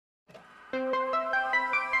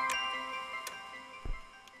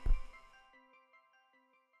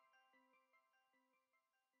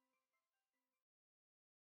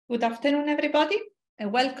Good afternoon, everybody,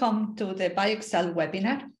 and welcome to the BioExcel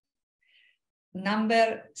webinar,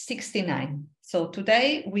 number 69. So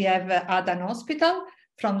today we have Adam Hospital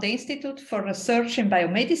from the Institute for Research in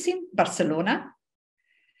Biomedicine, Barcelona,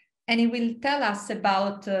 and he will tell us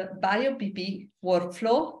about BioBB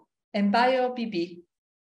workflow and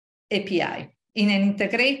BioBB-API in an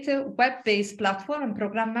integrated web-based platform and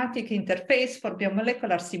programmatic interface for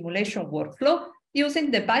biomolecular simulation workflow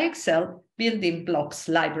using the BioExcel Building Blocks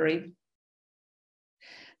library.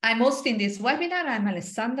 I'm hosting this webinar. I'm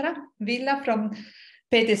Alessandra Villa from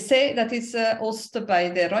PDC, that is hosted by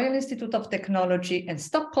the Royal Institute of Technology in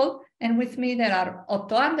Stockholm. And with me there are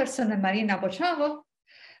Otto Andersson and Marina Bociavo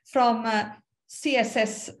from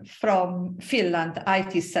CSS from Finland,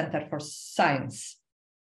 IT Center for Science.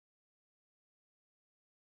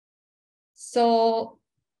 So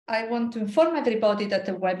I want to inform everybody that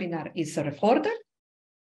the webinar is recorded.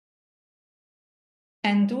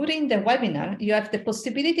 And during the webinar, you have the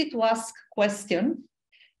possibility to ask questions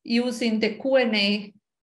using the Q&A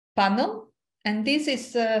panel. And this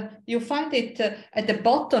is, you find it at the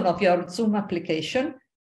bottom of your Zoom application.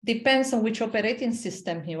 Depends on which operating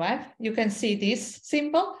system you have. You can see this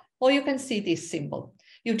symbol or you can see this symbol.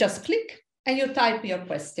 You just click and you type your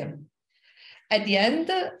question. At the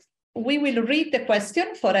end, we will read the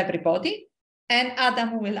question for everybody and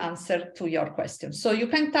Adam will answer to your question. So you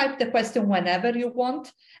can type the question whenever you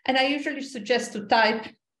want. And I usually suggest to type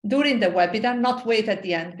during the webinar, not wait at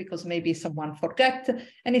the end because maybe someone forget.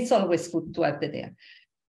 And it's always good to have it there.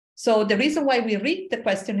 So the reason why we read the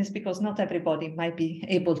question is because not everybody might be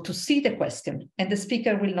able to see the question and the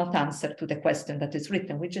speaker will not answer to the question that is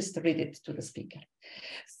written. We just read it to the speaker.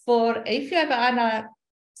 For if you have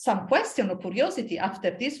some question or curiosity after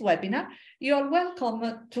this webinar, you are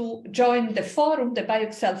welcome to join the forum, the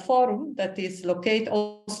BioExcel forum that is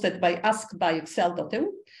hosted by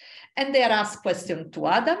askbioexcel.eu. And there ask questions to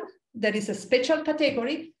Adam. There is a special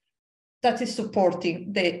category that is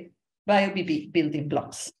supporting the BioBB building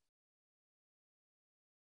blocks.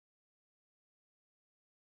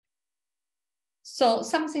 So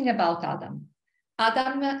something about Adam.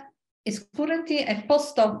 Adam is currently a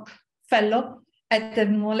postdoc fellow at the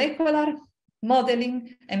Molecular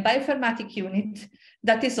Modeling and Bioinformatics Unit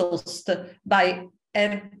that is hosted by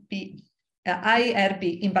IRB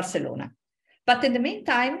in Barcelona. But in the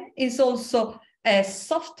meantime, is also a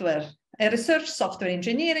research software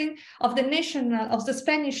engineering of the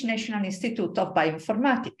Spanish National Institute of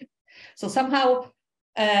Bioinformatics. So somehow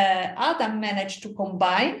Adam managed to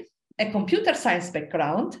combine a computer science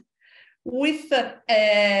background with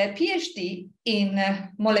a PhD in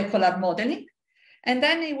molecular modeling. And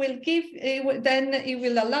then it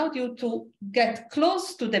will allow you to get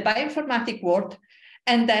close to the bioinformatics world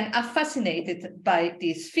and then are fascinated by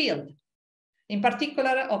this field, in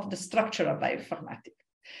particular of the structural bioinformatics.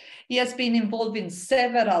 He has been involved in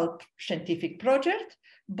several scientific projects,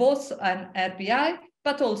 both on RBI,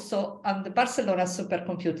 but also on the Barcelona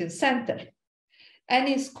Supercomputing Center. And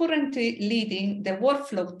is currently leading the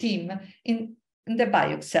workflow team in the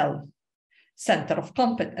BioExcel Center of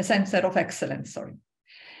Excellence.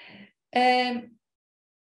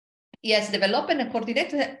 He has developed and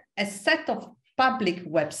coordinated a set of public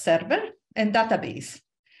web server and database,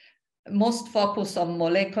 most focused on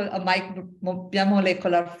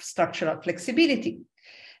biomolecular structural flexibility.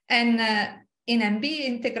 And ENB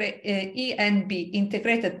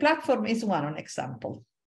integrated platform is one example.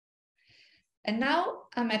 And now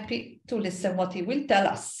I'm happy to listen what he will tell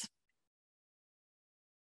us.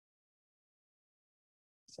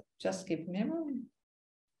 So just give me a moment.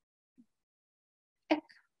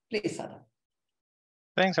 Please, Adam.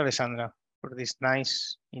 Thanks, Alessandra, for this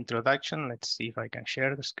nice introduction. Let's see if I can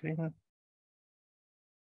share the screen.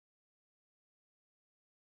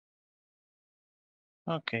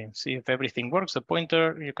 Okay, see if everything works. The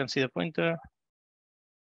pointer, you can see the pointer.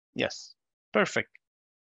 Yes, perfect.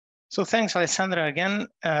 So thanks, Alessandra, again,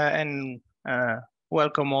 and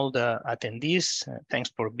welcome all the attendees. Thanks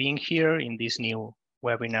for being here in this new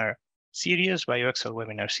webinar series, BioExcel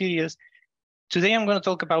webinar series. Today, I'm going to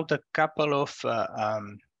talk about a couple of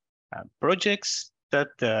projects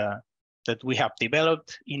that we have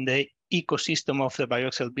developed in the ecosystem of the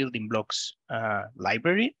BioExcel Building Blocks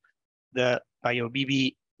library, the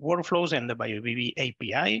BioBB workflows and the BioBB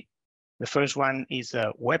API. The first one is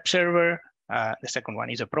a web server. The second one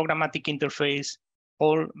is a programmatic interface.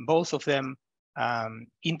 Both of them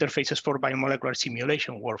interfaces for biomolecular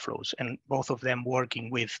simulation workflows, and both of them working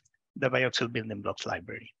with the BioExcel Building Blocks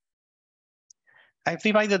library. I've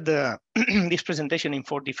divided this presentation in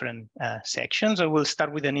 4 different sections. I will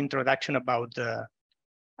start with an introduction about the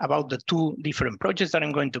about the two different projects that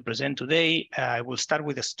I'm going to present today. I will start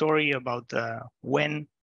with a story about when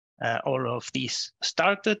all of this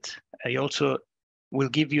started. I also will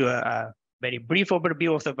give you a very brief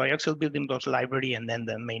overview of the BioExcel Building Blocks library and then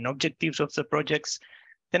the main objectives of the projects.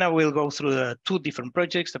 Then I will go through the two different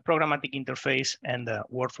projects, the programmatic interface and the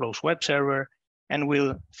workflows web server, and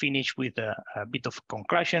we'll finish with a bit of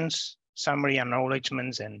conclusions, summary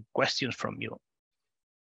acknowledgements, and questions from you.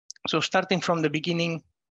 So starting from the beginning,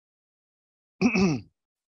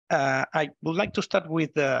 I would like to start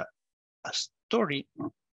with a story,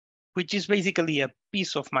 which is basically a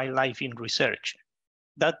piece of my life in research.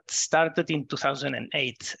 That started in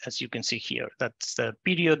 2008, as you can see here. That's the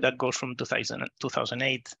period that goes from 2008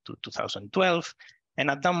 to 2012.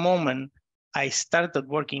 And at that moment, I started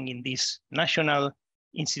working in this National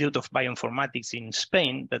Institute of Bioinformatics in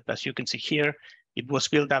Spain, that, as you can see here, it was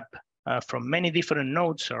built up from many different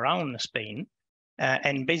nodes around Spain.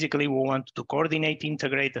 And basically, we want to coordinate,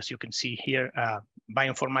 integrate, as you can see here,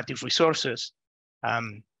 bioinformatics resources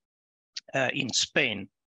in Spain.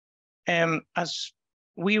 As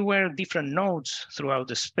we were different nodes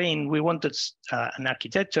throughout Spain, we wanted an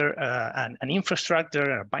architecture, an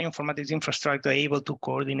infrastructure, a bioinformatics infrastructure able to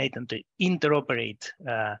coordinate and to interoperate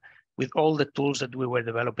with all the tools that we were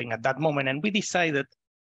developing at that moment. And we decided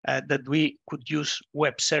that we could use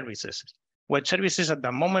web services. Web services at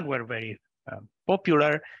that moment were very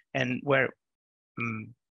popular and were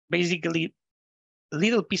basically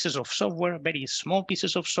little pieces of software, very small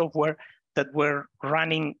pieces of software that were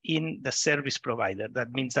running in the service provider.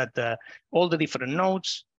 That means that all the different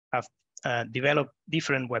nodes have developed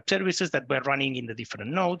different web services that were running in the different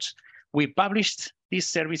nodes. We published these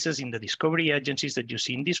services in the discovery agencies that you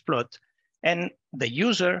see in this plot, and the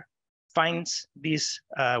user finds these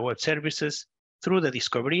web services through the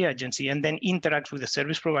discovery agency and then interacts with the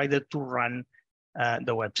service provider to run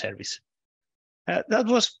the web service. That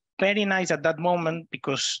was very nice at that moment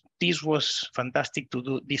because this was fantastic to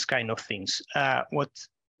do these kind of things. What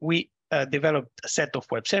we developed a set of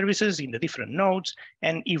web services in the different nodes,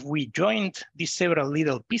 and if we joined these several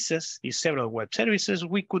little pieces, these several web services,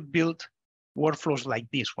 we could build workflows like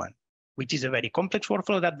this one, which is a very complex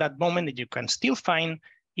workflow at that moment that you can still find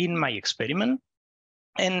in my experiment,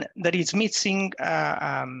 and that is mixing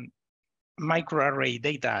microarray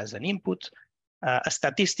data as an input,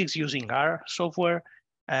 statistics using R software,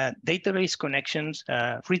 database connections,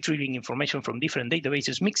 retrieving information from different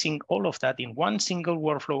databases, mixing all of that in one single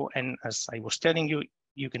workflow. And as I was telling you,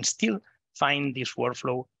 you can still find this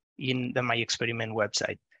workflow in the My Experiment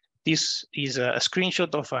website. This is a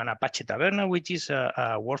screenshot of an Apache Taberna, which is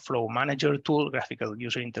a workflow manager tool, graphical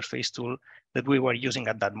user interface tool that we were using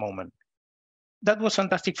at that moment. That was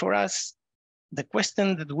fantastic for us. The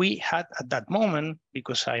question that we had at that moment,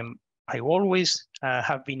 because I always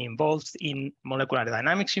have been involved in molecular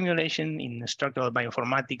dynamics simulation in the structural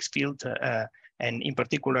bioinformatics field, and in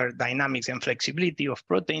particular dynamics and flexibility of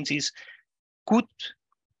proteins, is could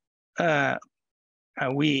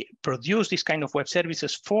we produce this kind of web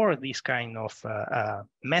services for this kind of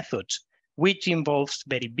methods, which involves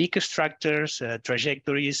very big structures,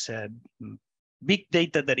 trajectories, big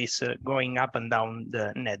data that is going up and down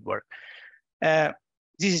the network.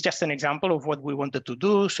 This is just an example of what we wanted to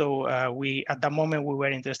do. So at that moment, we were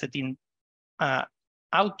interested in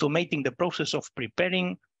automating the process of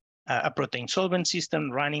preparing a protein solvent system,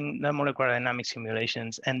 running the molecular dynamics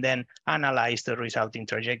simulations, and then analyze the resulting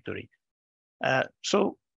trajectory.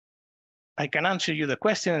 So I can answer you the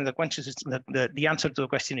question, and the answer to the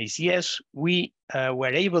question is yes, we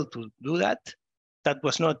were able to do that. That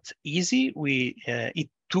was not easy. It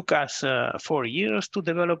took us 4 years to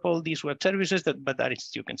develop all these web services, but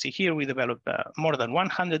as you can see here, we developed more than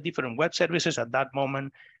 100 different web services at that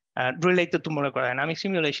moment related to molecular dynamics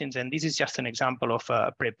simulations. And this is just an example of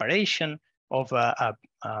preparation of a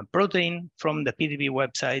protein from the PDB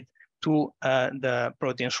website to the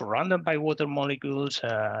proteins surrounded by water molecules,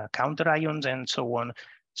 counter ions, and so on.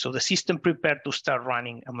 So the system prepared to start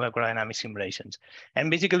running molecular dynamics simulations. And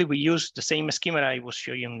basically we use the same schema I was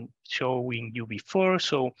showing you before.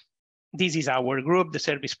 So this is our group, the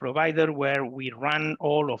service provider, where we run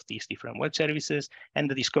all of these different web services, and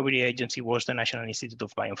the discovery agency was the National Institute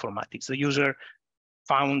of Bioinformatics. The user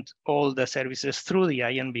found all the services through the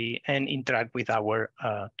INB and interact with our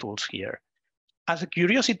tools here. As a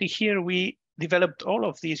curiosity here, we developed all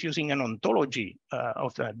of this using an ontology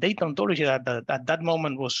of the data ontology that at that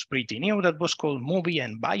moment was pretty new, that was called Movie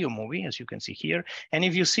and BioMovie, as you can see here. And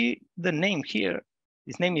if you see the name here,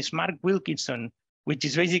 his name is Mark Wilkinson, which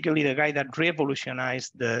is basically the guy that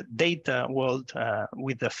revolutionized the data world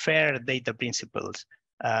with the FAIR data principles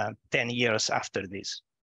 10 years after this.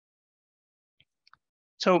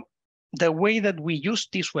 So the way that we use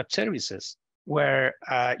these web services were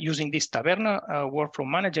using this Taverna workflow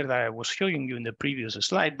manager that I was showing you in the previous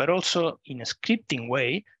slide, but also in a scripting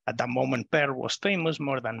way. At that moment, Perl was famous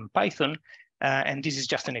more than Python. And this is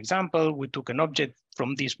just an example. We took an object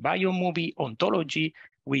from this BioMovie ontology.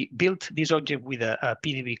 We built this object with a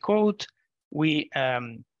PDB code. We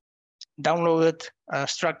downloaded a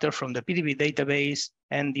structure from the PDB database,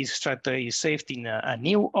 and this structure is saved in a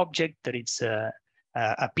new object that it's a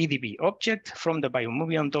PDB object from the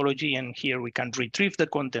BioMovie ontology, and here we can retrieve the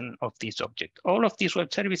content of this object. All of these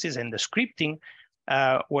web services and the scripting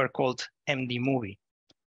were called MDMovie.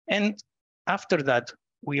 And after that,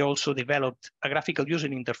 we also developed a graphical user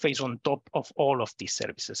interface on top of all of these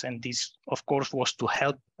services. And this, of course, was to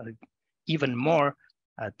help even more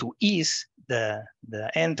to ease the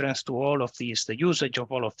entrance to all of these, the usage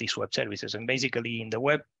of all of these web services. And basically in the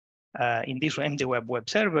web, in this MDWeb web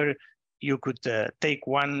server, you could take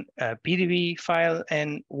one PDB file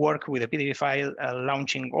and work with a PDB file,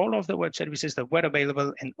 launching all of the web services that were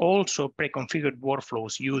available and also pre-configured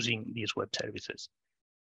workflows using these web services.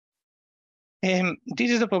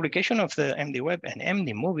 This is the publication of the MDWeb and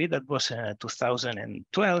MDMovie that was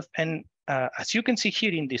 2012. And as you can see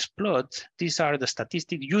here in this plot, these are the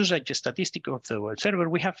usage statistic of the web server.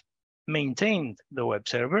 We have maintained the web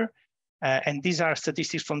server, and these are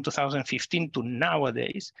statistics from 2015 to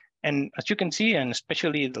nowadays. And as you can see, and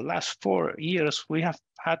especially the last 4 years, we have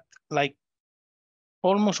had like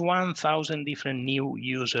almost 1,000 different new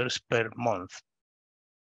users per month.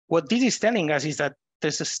 What this is telling us is that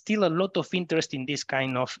there's still a lot of interest in this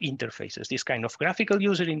kind of interfaces, this kind of graphical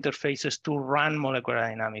user interfaces to run molecular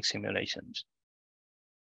dynamics simulations.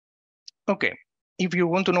 Okay, if you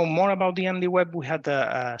want to know more about the MDWeb, we had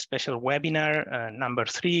a special webinar, number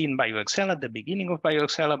 3 in BioExcel at the beginning of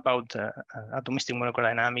BioExcel about atomistic molecular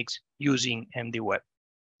dynamics using MDWeb.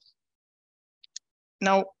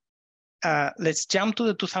 Now, let's jump to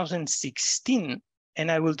the 2016. And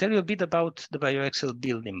I will tell you a bit about the BioExcel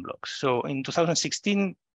building blocks. So in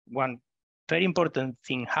 2016, one very important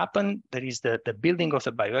thing happened. That is the building of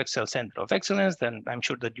the BioExcel Center of Excellence. And I'm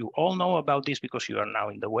sure that you all know about this because you are now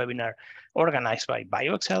in the webinar organized by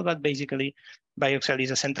BioExcel. But basically, BioExcel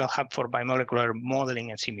is a central hub for biomolecular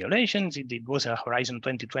modeling and simulations. It was a Horizon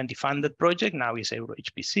 2020 funded project. Now it's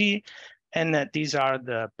EuroHPC. And these are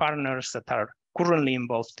the partners that are currently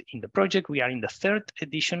involved in the project. We are in the 3rd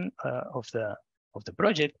edition of the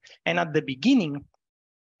project. And at the beginning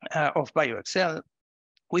of BioExcel,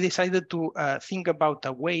 we decided to think about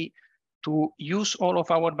a way to use all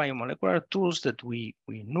of our biomolecular tools that we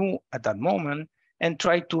knew at that moment and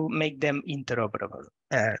try to make them interoperable.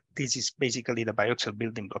 This is basically the BioExcel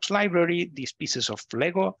Building Blocks library, these pieces of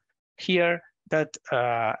Lego here that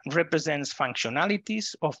represents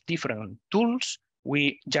functionalities of different tools.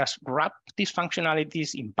 We just wrap these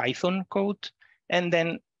functionalities in Python code, and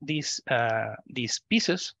then these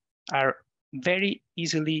pieces are very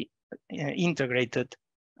easily integrated,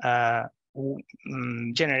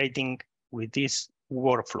 generating with these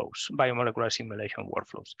workflows, biomolecular simulation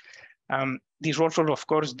workflows. These workflows, of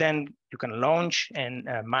course, then you can launch and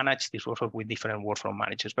manage these workflows with different workflow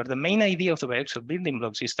managers. But the main idea of the BioExcel building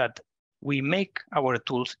blocks is that we make our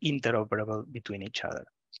tools interoperable between each other.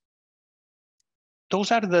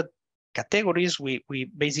 Those are the categories. We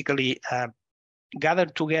basically gather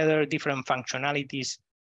together different functionalities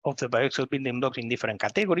of the BioExcel building blocks in different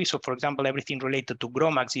categories. So for example, everything related to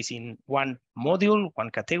GROMACS is in one module, one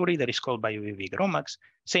category that is called BioBB-GROMACS.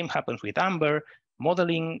 Same happens with Amber,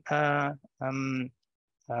 modeling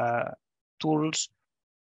tools,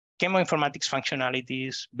 chemoinformatics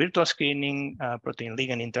functionalities, virtual screening, protein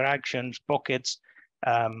ligand interactions, pockets,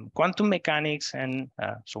 quantum mechanics, and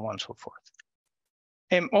so on and so forth.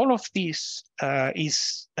 All of this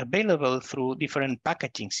is available through different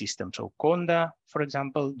packaging systems. So Conda, for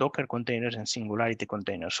example, Docker containers and Singularity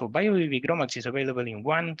containers. So BioBB-GROMACS is available in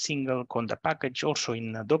one single Conda package, also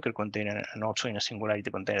in a Docker container and also in a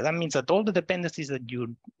Singularity container. That means that all the dependencies that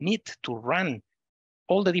you need to run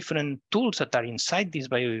all the different tools that are inside this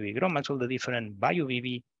BioBB-GROMACS, all the different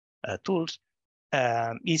BioBB tools,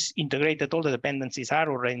 is integrated. All the dependencies are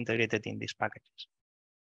already integrated in these packages.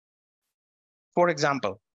 For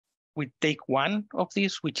example, we take one of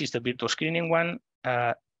these, which is the virtual screening one.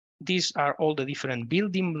 These are all the different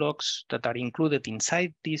building blocks that are included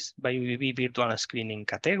inside this BioBB virtual screening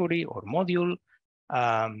category or module.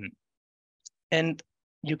 And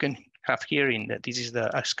you can have here this is a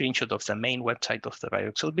screenshot of the main website of the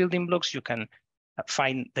BioExcel building blocks. You can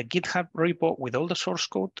find the GitHub repo with all the source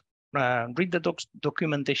code, read the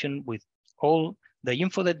documentation with all the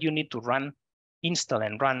info that you need to run install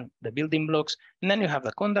and run the building blocks. And then you have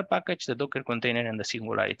the Conda package, the Docker container, and the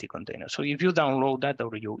Singularity container. So if you download that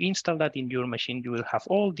or you install that in your machine, you will have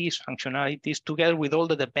all these functionalities together with all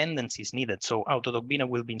the dependencies needed. So Autodoc Bina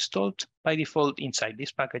will be installed by default inside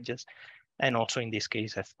these packages, and also in this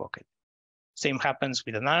case, FPocket. Same happens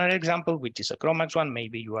with another example, which is a Chromax one.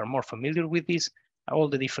 Maybe you are more familiar with this, all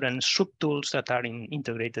the different subtools that are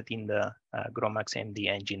integrated in the Chromax MD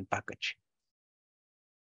engine package.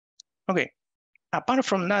 Okay, apart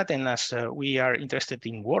from that, and as we are interested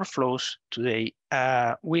in workflows today,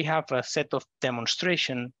 we have a set of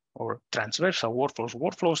demonstration or transversal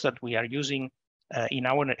workflows that we are using in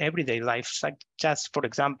our everyday life, such as, for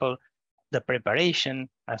example, the preparation,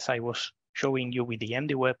 as I was showing you with the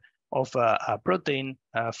MD-Web, of a protein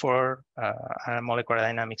for a molecular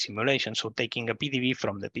dynamic simulation. So taking a PDB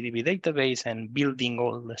from the PDB database and building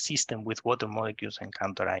all the system with water molecules and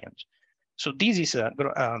counterions. So this is a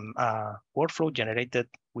workflow generated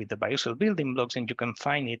with the BioExcel building blocks, and you can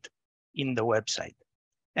find it in the website.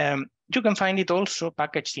 You can find it also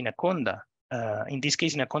packaged in a Conda, in this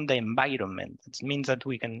case in a Conda environment. It means that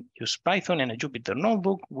we can use Python and a Jupyter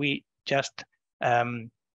notebook. We just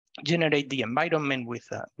generate the environment with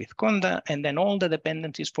Conda, and then all the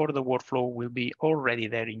dependencies for the workflow will be already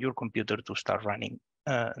there in your computer to start running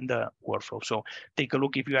the workflow. So take a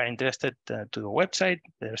look if you are interested to the website.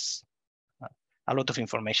 There's a lot of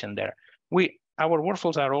information there. Our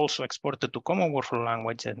workflows are also exported to Common Workflow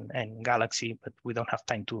Language and Galaxy, but we don't have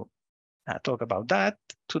time to talk about that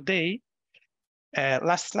today.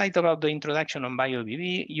 Last slide about the introduction on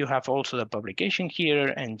BioBB. You have also the publication here,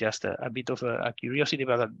 and just a bit of a curiosity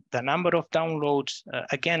about the number of downloads.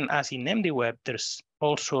 Again, as in MD-Web, there's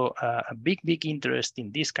also a big interest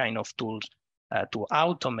in this kind of tools to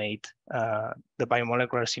automate the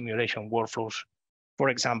biomolecular simulation workflows. For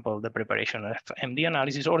example, the preparation of MD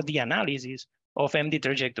analysis or the analysis of MD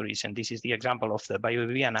trajectories. And this is the example of the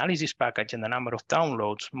BioBB analysis package, and the number of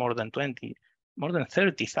downloads, more than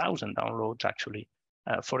 30,000 downloads actually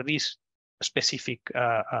for this specific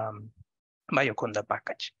BioConda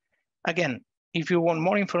package. Again, if you want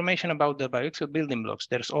more information about the BioExcel building blocks,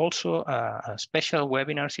 there's also a special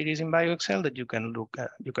webinar series in BioExcel that you can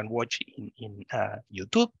watch in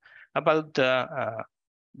YouTube about the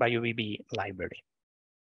BioBB library.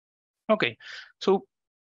 Okay, so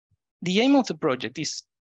the aim of the project is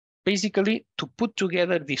basically to put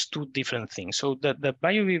together these two different things. So the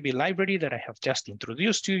BioBB library that I have just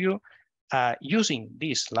introduced to you, using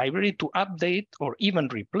this library to update or even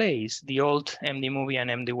replace the old MD-Movie and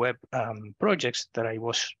MD-Web projects that I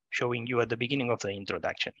was showing you at the beginning of the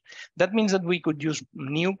introduction. That means that we could use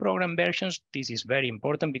new program versions. This is very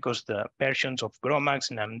important because the versions of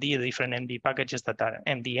Chromax and MD, the different MD packages that are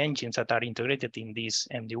MD engines that are integrated in this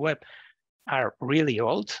MD-Web are really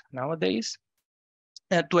old nowadays.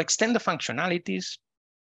 To extend the functionalities,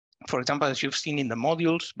 for example, as you've seen in the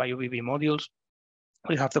modules, BioBB modules,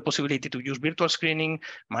 we have the possibility to use virtual screening,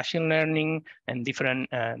 machine learning, and different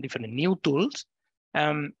new tools.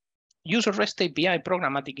 Use a REST API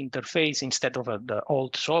programmatic interface instead of the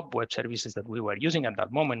old SOAP web services that we were using at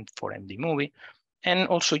that moment for MD-Movie, and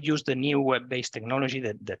also use the new web-based technology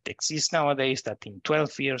that exists nowadays, that in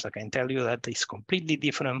 12 years, I can tell you that is completely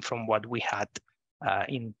different from what we had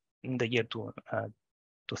in the year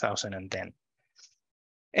 2010.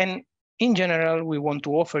 And in general, we want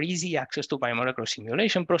to offer easy access to biomolecular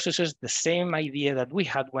simulation processes, the same idea that we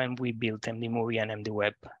had when we built MD-Movie and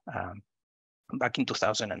MD-Web back in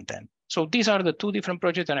 2010. So these are the two different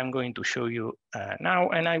projects that I'm going to show you now,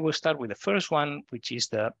 and I will start with the first one, which is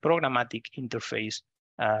the programmatic interface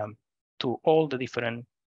to all the different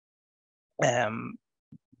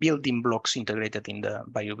building blocks integrated in the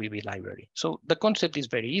BioBB library. So the concept is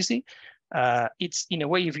very easy. It's, in a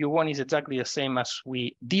way, if you want, is exactly the same as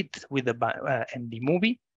we did with the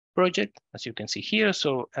MD-Movie project, as you can see here.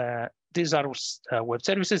 So these are web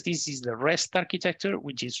services. This is the REST architecture,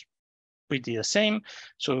 which is pretty the same.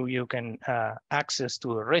 So you can access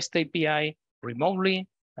to a REST API remotely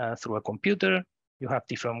through a computer. You have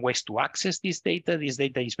different ways to access this data. This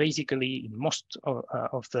data is basically in most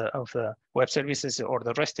of the web services or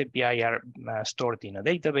the REST API are stored in a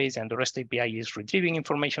database, and the REST API is retrieving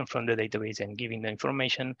information from the database and giving the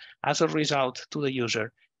information as a result to the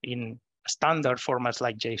user in standard formats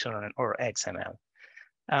like JSON or XML.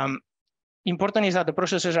 Important is that the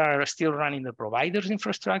processes are still running the provider's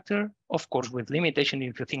infrastructure, of course, with limitation.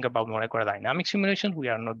 If you think about molecular dynamic simulations, we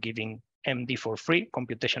are not giving MD for free,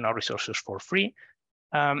 computational resources for free.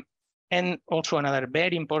 And also another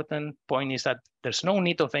very important point is that there's no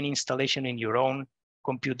need of any installation in your own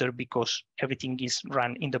computer because everything is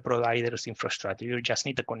run in the provider's infrastructure. You just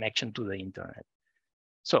need a connection to the internet.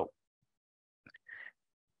 So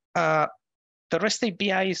the REST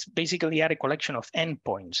APIs basically are a collection of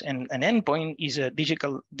endpoints, and an endpoint is a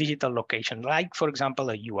digital location, like, for example,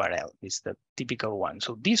 a URL is the typical one.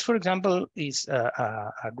 So this, for example, is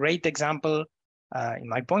a great example, in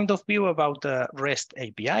my point of view, about the REST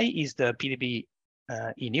API is the PDB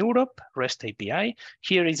in Europe REST API.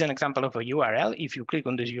 Here is an example of a URL. If you click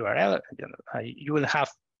on this URL, you will have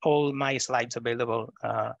all my slides available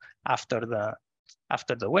after the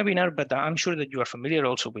webinar, but I'm sure that you are familiar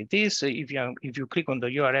also with this. If you click on the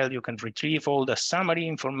URL, you can retrieve all the summary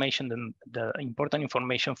information and the important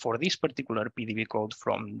information for this particular PDB code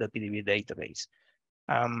from the PDB database.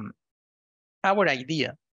 Our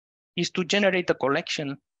idea is to generate a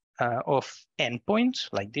collection of endpoints,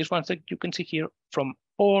 like these ones that you can see here, from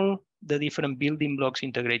all the different building blocks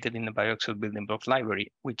integrated in the BioExcel Building Blocks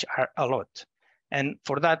library, which are a lot. And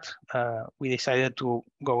for that, we decided to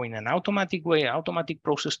go in an automatic way, automatic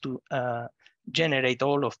process to generate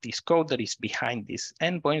all of this code that is behind these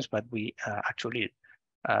endpoints, but we actually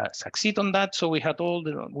succeed on that. So we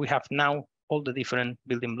have now all the different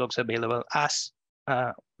building blocks available as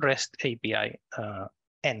REST API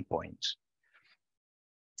endpoints.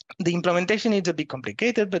 The implementation is a bit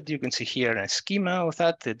complicated, but you can see here a schema of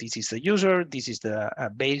that. This is the user, this is the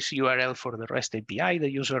base URL for the REST API.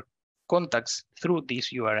 The user contacts through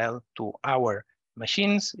this URL to our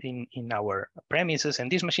machines in our premises,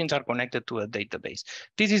 and these machines are connected to a database.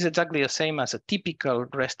 This is exactly the same as a typical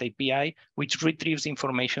REST API, which retrieves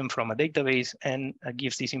information from a database and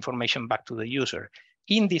gives this information back to the user.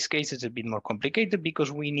 In this case, it's a bit more complicated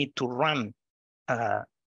because we need to run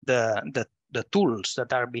the tools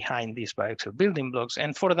that are behind these BioExcel building blocks.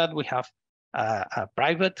 And for that, we have a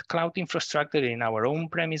private cloud infrastructure in our own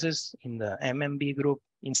premises in the MMB group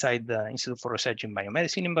inside the Institute for Research in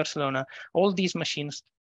Biomedicine in Barcelona. All these machines,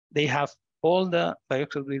 they have all the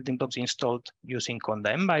BioExcel building blocks installed using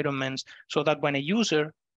Conda environments, so that when a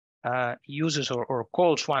user uses or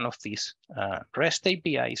calls one of these REST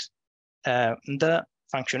APIs, the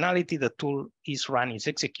functionality, the tool is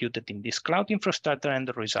executed in this cloud infrastructure, and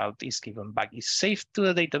the result is given back, is saved to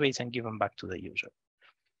the database and given back to the user.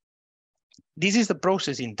 This is the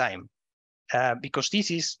process in time, because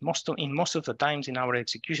this is most of the times in our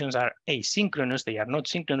executions are asynchronous. They are not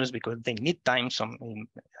synchronous because they need time.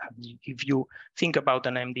 If you think about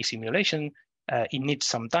an MD simulation, it needs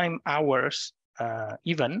some time, hours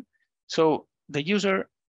even. So the user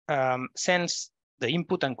sends the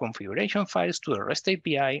input and configuration files to the REST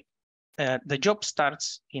API. The job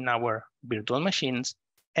starts in our virtual machines,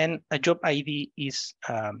 and a job ID is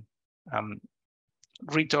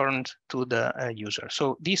returned to the user.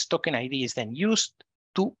 So this token ID is then used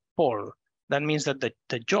to poll. That means that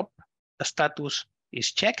the job status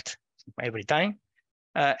is checked every time.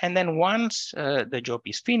 And then once the job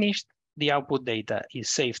is finished, the output data is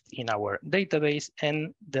saved in our database,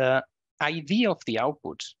 and the ID of the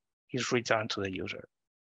outputs is returned to the user.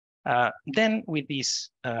 Then with these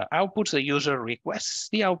outputs, the user requests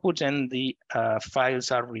the outputs, and the files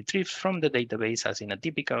are retrieved from the database as in a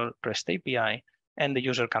typical REST API, and the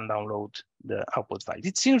user can download the output files.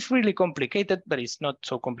 It seems really complicated, but it's not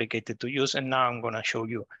so complicated to use. And now I'm going to show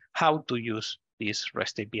you how to use these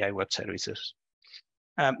REST API web services.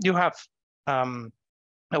 You have a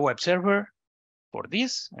web server for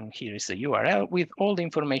this, and here is the URL with all the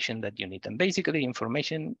information that you need. And basically, the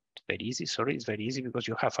information is very easy. Sorry, it's very easy because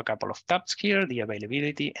you have a couple of tabs here, the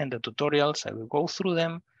availability and the tutorials. I will go through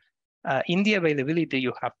them. In the availability,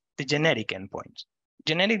 you have the generic endpoints.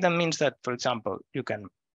 Generic, that means that, for example, you can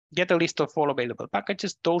get a list of all available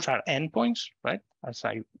packages. Those are endpoints, right? As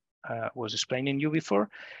I was explaining you before.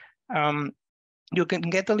 You can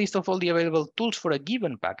get a list of all the available tools for a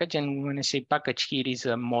given package. And when I say package, here is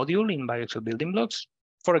a module in BioExcel Building Blocks.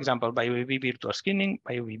 For example, BioBB Virtual Screening,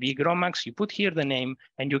 BioBB GROMAX, you put here the name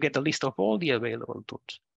and you get a list of all the available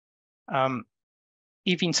tools.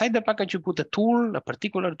 If inside the package you put a tool, a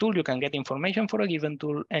particular tool, you can get information for a given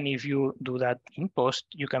tool. And if you do that in post,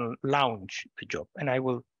 you can launch the job. And I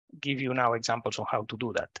will give you now examples on how to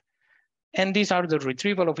do that. And these are the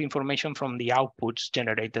retrieval of information from the outputs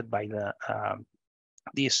generated by the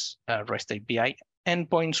these REST API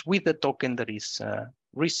endpoints with the token that is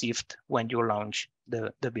received when you launch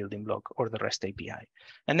the building block or the REST API.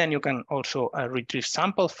 And then you can also retrieve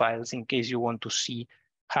sample files in case you want to see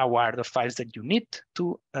how are the files that you need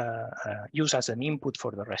to use as an input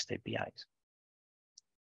for the REST APIs.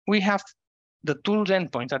 We have the tools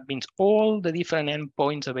endpoints, that means all the different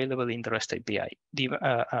endpoints available in the REST API,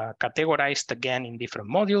 categorized again in different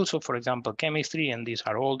modules. So for example, chemistry, and these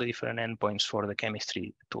are all the different endpoints for the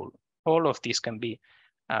chemistry tool. All of these can be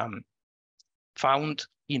found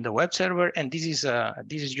in the web server, and this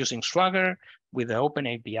is using Swagger with the Open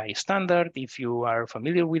API standard. If you are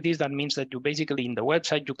familiar with this, that means that you basically in the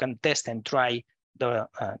website you can test and try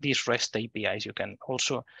these REST APIs. You can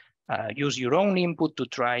also use your own input to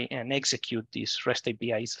try and execute these REST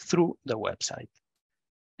APIs through the website.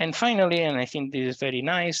 And finally, and I think this is very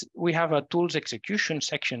nice, we have a tools execution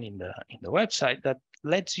section in the website that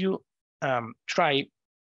lets you try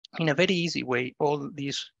in a very easy way all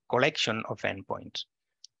these collection of endpoints.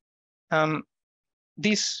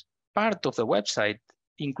 This part of the website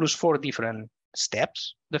includes 4 different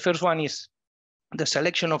steps. The first one is the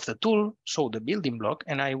selection of the tool, so the building block,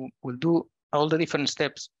 and I will do all the different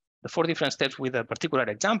steps, the 4 different steps with a particular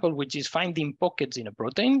example, which is finding pockets in a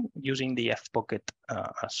protein using the fpocket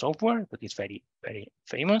software that is very, very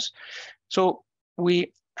famous. So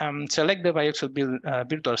we select the BioExcel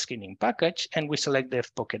virtual scanning package, and we select the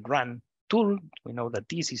fpocket run tool. We know that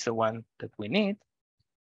this is the one that we need.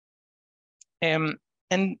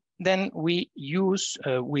 And then we use,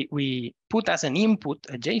 we put as an input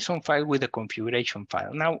a JSON file with a configuration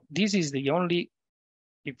file. Now, this is the only,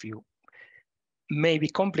 if you maybe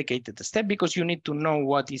complicated step, because you need to know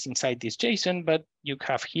what is inside this JSON, but you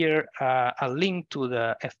have here a link to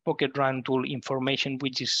the fpocket run tool information,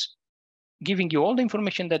 which is giving you all the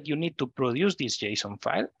information that you need to produce this JSON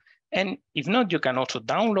file. And if not, you can also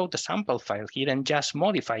download the sample file here and just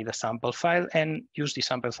modify the sample file and use the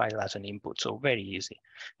sample file as an input. So very easy.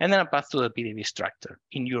 And then a path to the PDB structure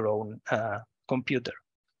in your own computer.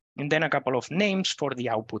 And then a couple of names for the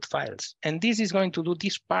output files. And this is going to do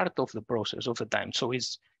this part of the process of the time. So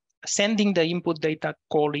it's sending the input data,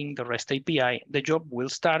 calling the REST API, the job will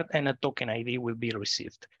start and a token ID will be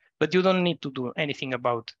received. But you don't need to do anything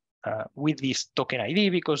about with this token ID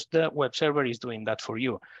because the web server is doing that for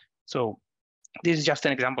you. So this is just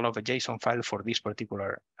an example of a JSON file for this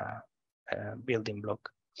particular building block.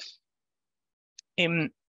 The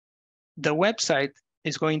website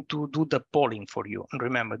is going to do the polling for you. And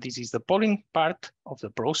remember, this is the polling part of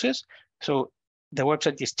the process. So the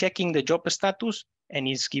website is checking the job status and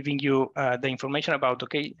is giving you the information about,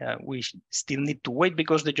 okay, we still need to wait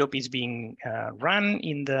because the job is being run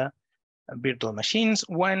in the virtual machines.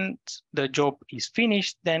 Once the job is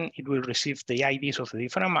finished, then it will receive the IDs of the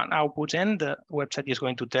different outputs, and the website is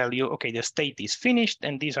going to tell you, okay, the state is finished,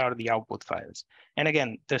 and these are the output files. And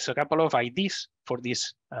again, there's a couple of IDs for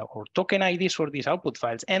this, or token IDs for these output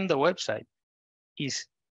files, and the website is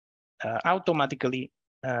automatically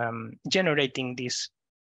generating these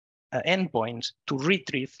endpoints to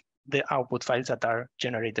retrieve the output files that are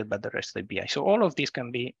generated by the REST API. So all of this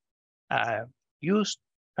can be used,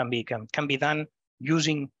 can be done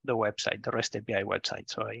using the website, the REST API website.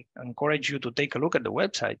 So I encourage you to take a look at the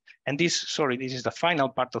website. And this is the final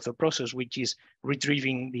part of the process, which is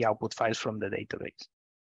retrieving the output files from the database.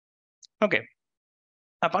 Okay.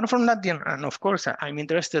 Apart from that, and of course, I'm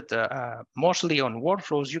interested mostly on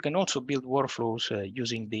workflows. You can also build workflows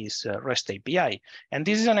using this REST API. And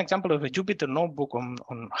this is an example of a Jupyter notebook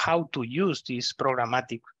on how to use this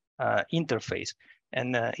programmatic interface.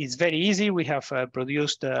 And it's very easy. We have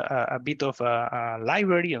produced a bit of a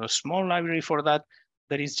library, a small library for that.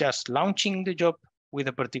 That is just launching the job with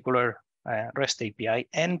a particular REST API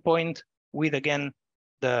endpoint with, again,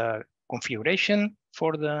 the configuration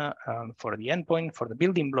for the endpoint, for the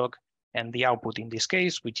building block, and the output in this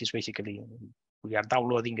case, which is basically, we are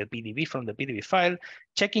downloading a PDB from the PDB file,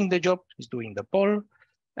 checking the job, is doing the poll,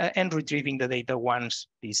 and retrieving the data once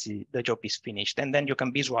the job is finished. And then you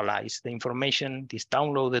can visualize the information, this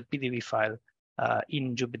downloaded PDB file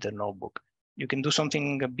in Jupyter Notebook. You can do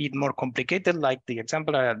something a bit more complicated, like the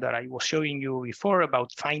example that I was showing you before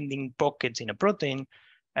about finding pockets in a protein.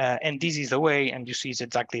 And this is the way, and you see it's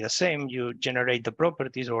exactly the same. You generate the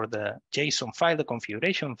properties or the JSON file, the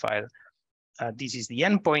configuration file. This is the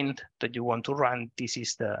endpoint that you want to run. This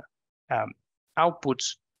is the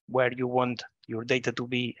outputs where you want your data to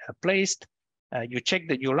be placed. You check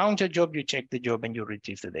that you launch a job, you check the job, and you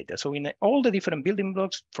retrieve the data. So in all the different building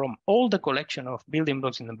blocks from all the collection of building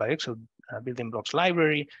blocks in the BioExcel Building Blocks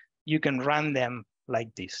library, you can run them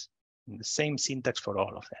like this, in the same syntax for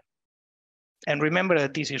all of them. And remember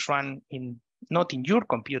that this is run not in your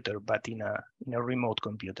computer, but in a remote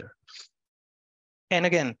computer. And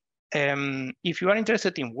again, if you are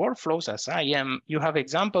interested in workflows, as I am, you have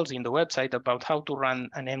examples in the website about how to run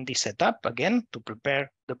an MD setup, again, to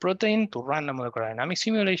prepare the protein, to run a molecular dynamics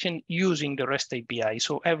simulation using the REST API.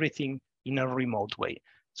 So everything in a remote way.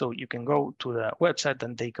 So you can go to the website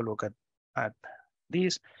and take a look at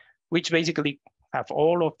this, which basically have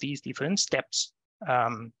all of these different steps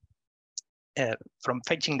from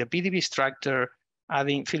fetching the PDB structure,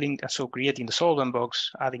 creating the solvent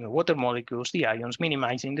box, adding the water molecules, the ions,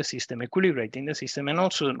 minimizing the system, equilibrating the system, and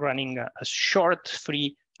also running a short,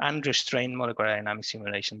 free, unrestrained molecular dynamic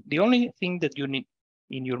simulation. The only thing that you need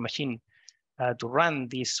in your machine to run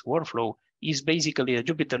this workflow is basically a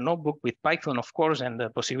Jupyter notebook with Python, of course, and the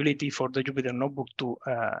possibility for the Jupyter notebook to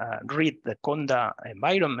read the Conda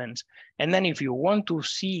environments. And then if you want to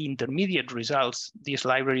see intermediate results, this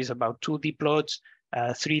library is about 2D plots,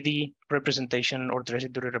 3D representation or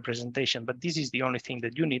trajectory representation, but this is the only thing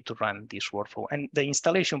that you need to run this workflow. And the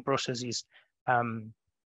installation process is,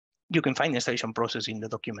 you can find the installation process in the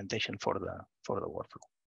documentation for the workflow.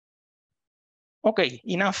 Okay,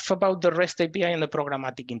 enough about the REST API and the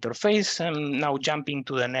programmatic interface. I'm now jumping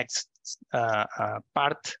to the next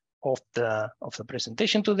part of the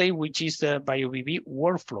presentation today, which is the BioBB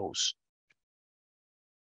workflows.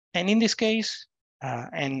 And in this case,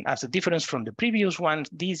 and as a difference from the previous one,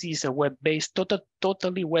 this is a web-based,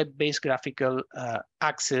 totally web-based graphical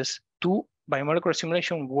access to biomolecular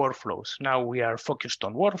simulation workflows. Now we are focused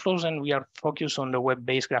on workflows, and we are focused on the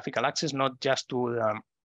web-based graphical access, not just to the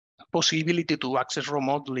possibility to access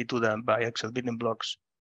remotely to the BioExcel building blocks,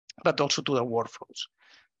 but also to the workflows.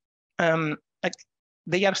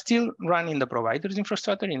 They are still running the provider's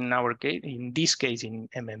infrastructure, in our case, in this case, in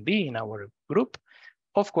MMB, in our group,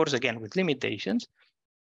 of course, again, with limitations.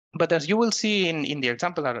 But as you will see in the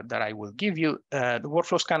example that I will give you, the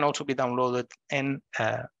workflows can also be downloaded and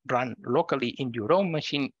run locally in your own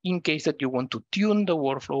machine in case that you want to tune the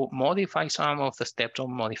workflow, modify some of the steps, or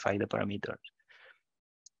modify the parameters.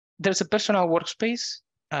 There's a personal workspace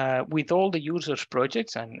with all the users'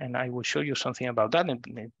 projects, and I will show you something about that, and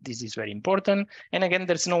this is very important. And again,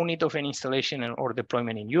 there's no need of any installation or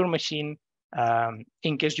deployment in your machine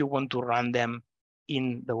in case you want to run them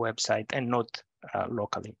in the website and not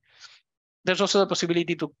locally. There's also the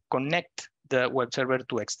possibility to connect the web server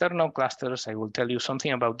to external clusters. I will tell you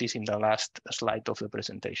something about this in the last slide of the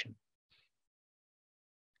presentation.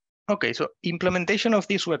 Okay, so implementation of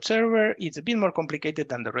this web server is a bit more complicated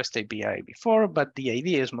than the REST API before, but the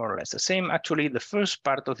idea is more or less the same. Actually, the first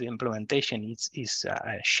part of the implementation is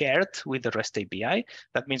shared with the REST API.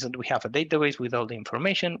 That means that we have a database with all the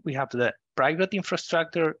information. We have the private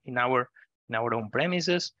infrastructure in our own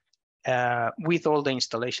premises with all the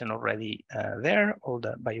installation already there, all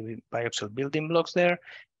the BioExcel building blocks there.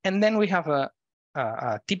 And then we have a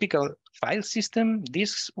typical file system,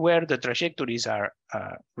 this where the trajectories are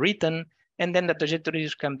written, and then the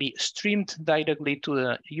trajectories can be streamed directly to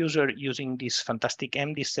the user using this fantastic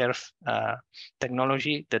MDServe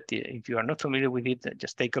technology that, if you are not familiar with it,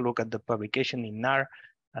 just take a look at the publication in NAR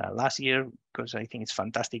last year, because I think it's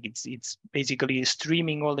fantastic. It's basically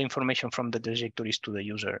streaming all the information from the trajectories to the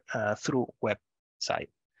user through website.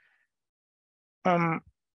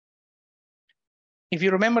 If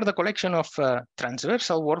you remember the collection of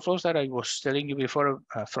transversal workflows that I was telling you before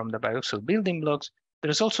from the BioExcel building blocks,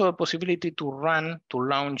 there's also a possibility to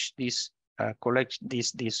launch these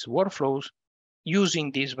workflows using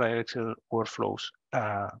these BioExcel workflows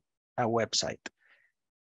website.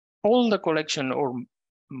 All the collection, or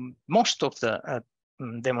most of the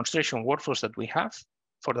demonstration workflows that we have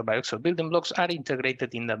for the BioExcel building blocks are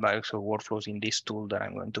integrated in the BioExcel workflows in this tool that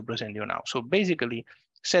I'm going to present you now. So basically,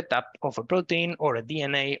 setup of a protein or a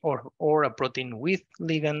DNA or a protein with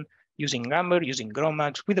ligand using Gamber, using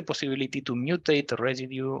GROMACS, with the possibility to mutate a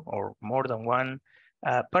residue or more than one,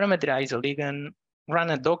 parameterize a ligand,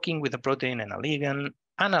 run a docking with a protein and a ligand,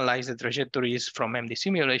 analyze the trajectories from MD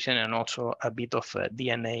simulation, and also a bit of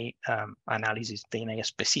DNA analysis, DNA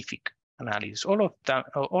specific analysis. All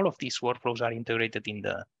of these workflows are integrated in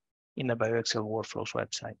the BioExcel workflows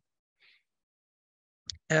website.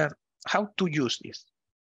 How to use this?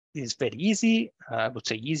 It's very easy. I would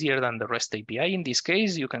say easier than the REST API. In this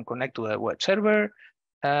case, you can connect to a web server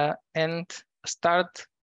and start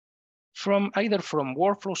from either from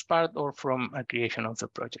workflows part or from a creation of the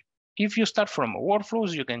project. If you start from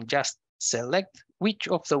workflows, you can just select which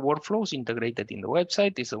of the workflows integrated in the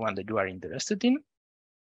website is the one that you are interested in.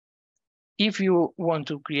 If you want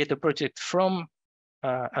to create a project from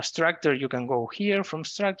a structure, you can go here from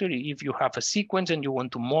structure. If you have a sequence and you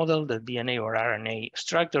want to model the DNA or RNA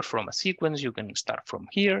structure from a sequence, you can start from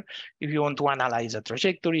here. If you want to analyze a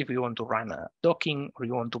trajectory, if you want to run a docking, or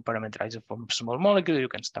you want to parameterize it from small molecule, you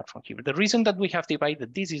can start from here. The reason that we have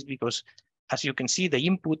divided this is because, as you can see, the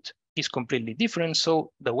input is completely different.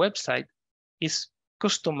 So the website is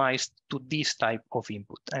customized to this type of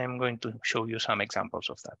input. And I'm going to show you some examples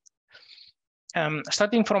of that.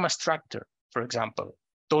 Starting from a structure, for example,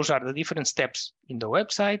 those are the different steps in the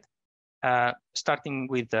website. Starting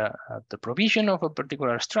with the provision of a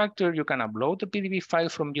particular structure, you can upload the PDB file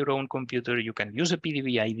from your own computer. You can use a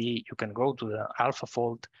PDB ID. You can go to the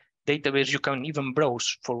AlphaFold database. You can even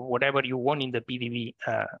browse for whatever you want in the PDB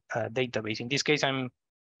database. In this case, I'm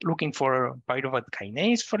looking for pyruvate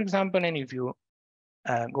kinase, for example. And if you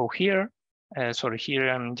go here, here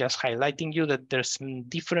I'm just highlighting you that there's some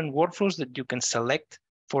different workflows that you can select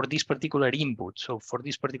for this particular input. So for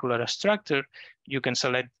this particular structure, you can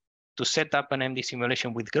select to set up an MD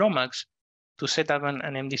simulation with GROMACS, to set up an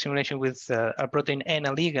MD simulation with a protein and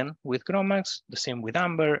a ligand with GROMACS, the same with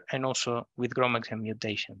AMBER, and also with GROMACS and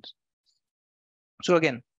mutations. So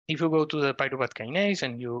again, if you go to the pyruvate kinase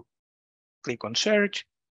and you click on search,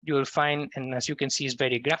 you will find, and as you can see, it's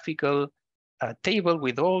very graphical, a table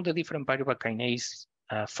with all the different pyruvate kinase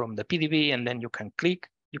from the PDB, and then you can click.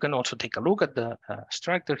 You can also take a look at the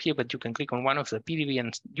structure here, but you can click on one of the PDB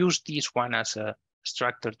and use this one as a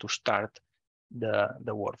structure to start the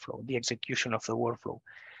workflow, the execution of the workflow.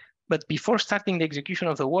 But before starting the execution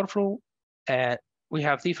of the workflow, we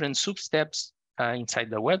have different sub-steps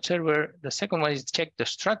inside the web server. The second one is check the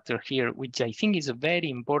structure here, which I think is a very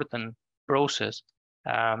important process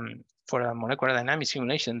for a molecular dynamics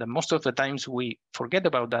simulation that most of the times we forget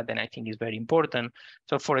about that, and I think is very important.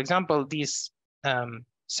 So for example, this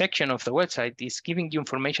section of the website is giving you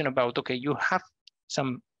information about, okay, you have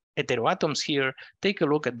some heteroatoms here, take a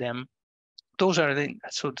look at them. Those are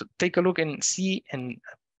so to take a look and see and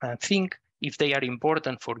think if they are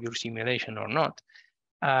important for your simulation or not.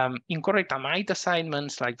 Incorrect amide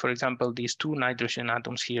assignments, like for example, these two nitrogen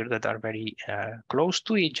atoms here that are very close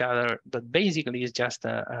to each other, that basically is just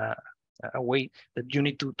a way that you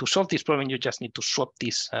need to solve this problem. You just need to swap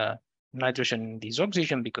this nitrogen and this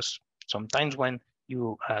oxygen, because sometimes when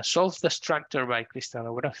you solve the structure by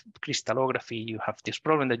crystallography, you have this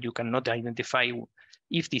problem that you cannot identify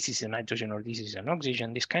if this is a nitrogen or this is an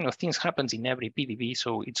oxygen. This kind of things happens in every PDB,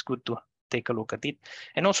 so it's good to take a look at it.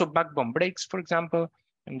 And also backbone breaks, for example.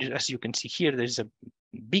 And as you can see here, there's a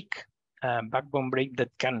big backbone break that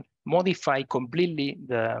can modify completely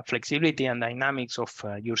the flexibility and dynamics of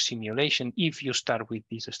your simulation if you start with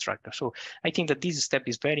this structure. So I think that this step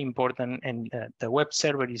is very important, and the web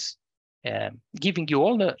server is giving you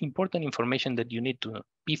all the important information that you need to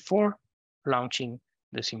before launching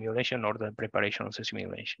the simulation or the preparation of the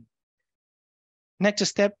simulation. Next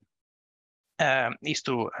step is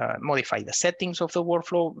to modify the settings of the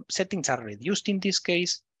workflow. Settings are reduced in this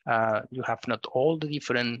case. You have not all the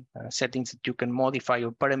different settings that you can modify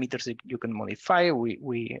or parameters that you can modify.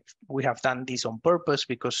 We have done this on purpose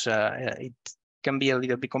because it can be a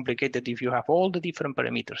little bit complicated if you have all the different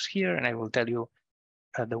parameters here, and I will tell you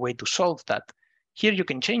the way to solve that. Here you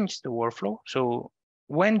can change the workflow. So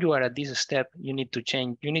when you are at this step, you need to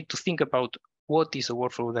change, you need to think about what is the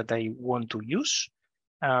workflow that I want to use.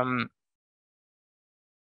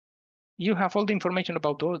 You have all the information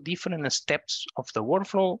about all different steps of the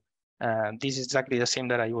workflow. This is exactly the same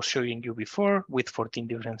that I was showing you before with 14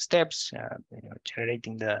 different steps,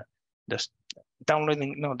 generating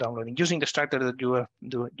using the structure that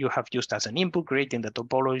you have used as an input, creating the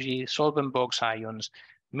topology, solvent box ions,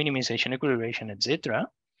 minimization, equilibration, etc.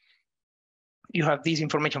 You have this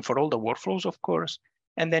information for all the workflows, of course,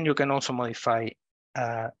 and then you can also modify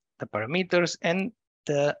the parameters and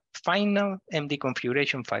the final MD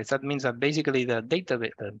configuration files. That means that basically the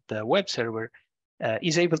database, the web server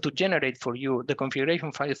is able to generate for you the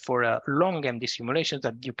configuration files for a long MD simulations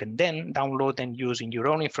that you can then download and use in your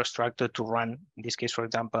own infrastructure to run. In this case, for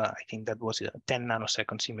example, I think that was a 10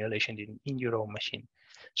 nanosecond simulation in your own machine.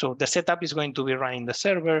 So the setup is going to be running the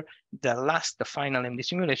server. The final MD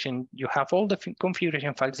simulation, you have all the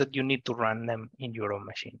configuration files that you need to run them in your own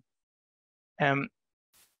machine.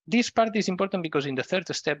 This part is important because in the third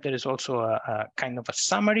step, there is also a kind of a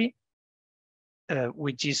summary,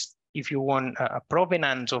 which is, if you want, a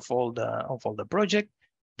provenance of all the project,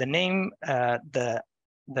 the name,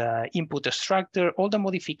 the input structure, all the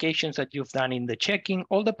modifications that you've done in the checking,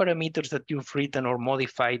 all the parameters that you've written or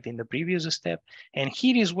modified in the previous step. And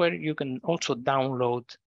here is where you can also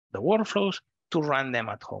download the workflows to run them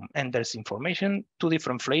at home. And there's information, 2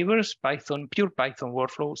 different flavors, Python, pure Python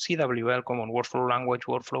workflow, CWL, common workflow language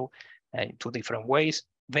workflow, 2 different ways,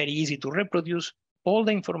 very easy to reproduce. All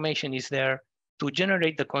the information is there to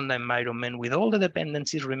generate the Conda environment with all the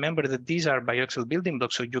dependencies. Remember that these are BioExcel building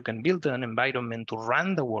blocks, so you can build an environment to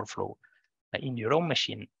run the workflow in your own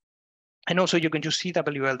machine. And also you can use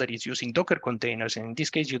CWL that is using Docker containers. And in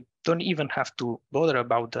this case, you don't even have to bother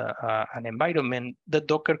about an environment. The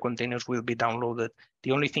Docker containers will be downloaded.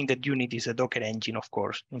 The only thing that you need is a Docker engine, of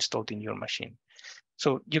course, installed in your machine.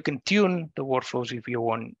 So you can tune the workflows if you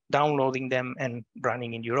want, downloading them and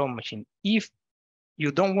running in your own machine. If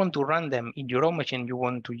you don't want to run them in your own machine, you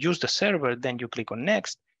want to use the server, then you click on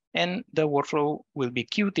next, and the workflow will be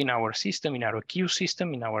queued in our system, in our queue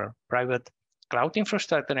system, in our private cloud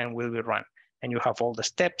infrastructure, and will be run. And you have all the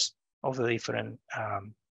steps of the different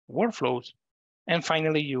workflows. And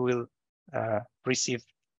finally, you will receive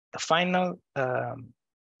the final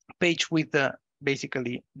page with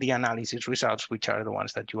basically the analysis results, which are the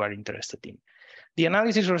ones that you are interested in. The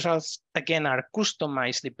analysis results, again, are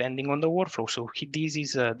customized depending on the workflow. So this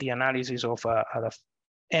is the analysis of the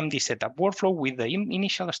MD setup workflow with the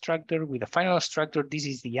initial structure, with the final structure. This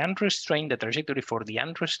is the unrestrained, the trajectory for the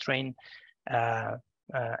unrestrained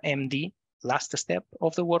MD, last step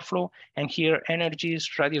of the workflow. And here, energies,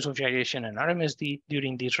 radius of gyration, and RMSD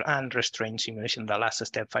during this unrestrained simulation, the last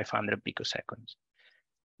step, 500 picoseconds.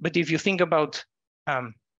 But if you think about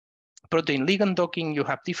protein ligand docking, you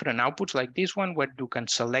have different outputs like this one, where you can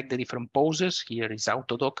select the different poses. Here is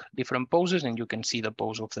autodock, different poses, and you can see the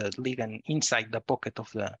pose of the ligand inside the pocket of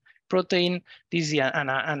the protein. This is an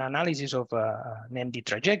analysis of an MD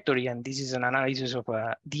trajectory, and this is an analysis of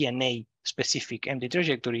a DNA-specific MD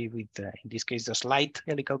trajectory with, in this case, the slight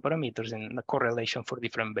helical parameters and the correlation for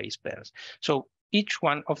different base pairs. So each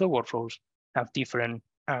one of the workflows have different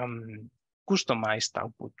customized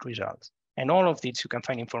output results. And all of this, you can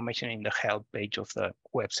find information in the help page of the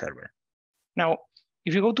web server. Now,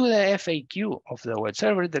 if you go to the FAQ of the web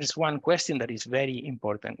server, there is one question that is very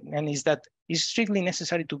important, and is that it's strictly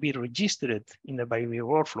necessary to be registered in the BioBB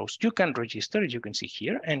workflows. You can register, as you can see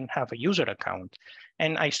here, and have a user account.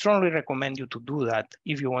 And I strongly recommend you to do that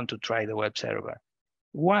if you want to try the web server.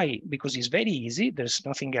 Why? Because it's very easy. There's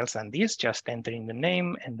nothing else than this, just entering the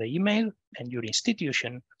name and the email and your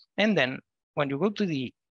institution. And then when you go to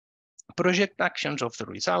the project actions of the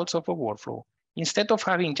results of a workflow, instead of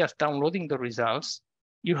having just downloading the results,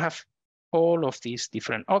 you have all of these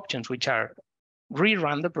different options, which are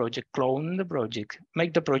rerun the project, clone the project,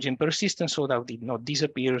 make the project persistent so that it not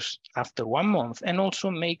disappears after 1 month, and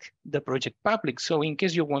also make the project public. So in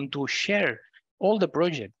case you want to share all the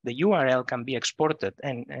project, the URL can be exported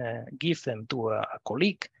and give them to a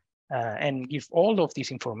colleague and give all of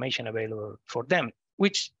this information available for them,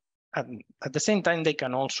 which at the same time, they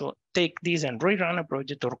can also take this and rerun a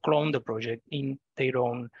project or clone the project in their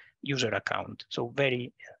own user account. So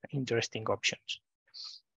very interesting options.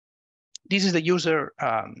 This is the user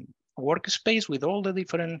workspace with all the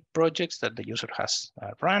different projects that the user has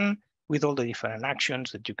run, with all the different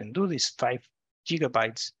actions that you can do. This 5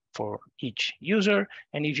 gigabytes for each user.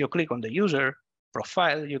 And if you click on the user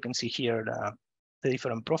profile, you can see here the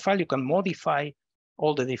different profile. You can modify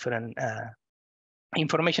all the different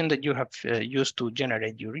information that you have used to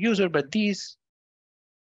generate your user, but this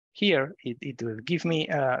here, it will give me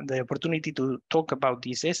the opportunity to talk about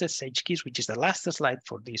these SSH keys, which is the last slide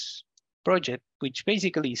for this project, which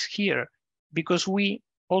basically is here because we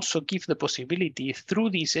also give the possibility through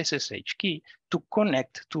this SSH key to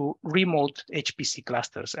connect to remote HPC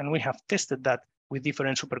clusters. And we have tested that with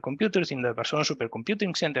different supercomputers in the Barcelona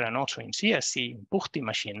Supercomputing Center and also in CSC, in Puchti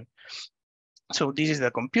machine. So this is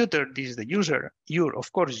the computer, this is the user,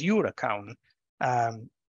 of course, your account.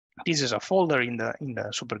 This is a folder in the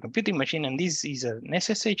supercomputing machine, and this is an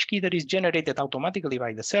SSH key that is generated automatically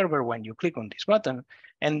by the server when you click on this button.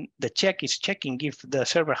 And the check is checking if the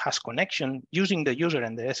server has connection using the user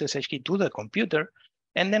and the SSH key to the computer.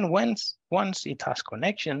 And then once it has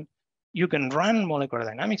connection, you can run molecular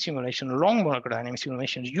dynamics simulation, long molecular dynamics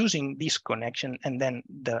simulations using this connection, and then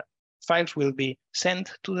the files will be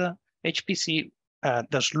sent to the HPC,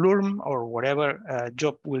 the Slurm or whatever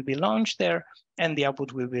job will be launched there, and the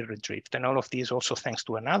output will be retrieved. And all of this also thanks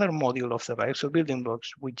to another module of the BioExcel Building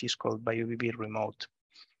Blocks, which is called BioBB Remote.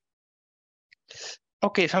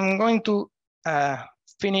 Okay, so I'm going to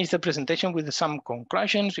finish the presentation with some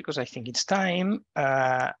conclusions because I think it's time.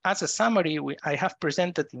 As a summary, I have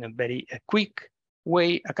presented in a very quick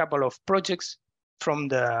way a couple of projects from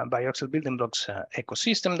the BioExcel Building Blocks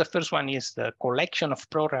ecosystem. The first one is the collection of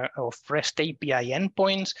REST-API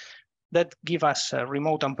endpoints that give us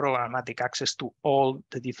remote and programmatic access to all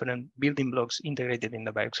the different building blocks integrated in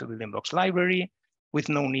the BioExcel Building Blocks library with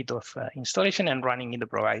no need of installation and running in the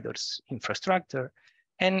provider's infrastructure.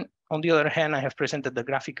 And on the other hand, I have presented the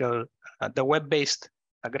graphical, the web-based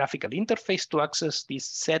graphical interface to access this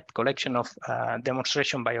set collection of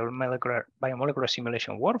demonstration biomolecular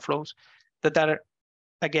simulation workflows that are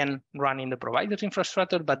again, run in the provider's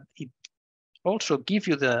infrastructure, but it also gives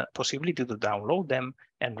you the possibility to download them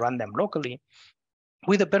and run them locally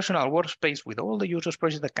with a personal workspace with all the users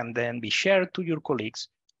projects that can then be shared to your colleagues.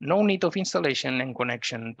 No need of installation and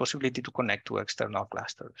connection, possibility to connect to external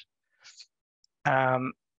clusters.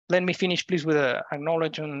 Let me finish, please, with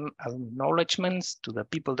acknowledgements to the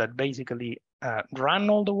people that basically run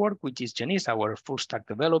all the work, which is Janice, our full stack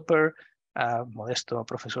developer.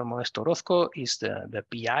 Professor Modesto Orozco is the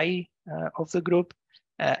PI of the group.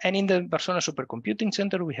 And in the Barcelona Supercomputing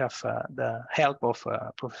Center, we have the help of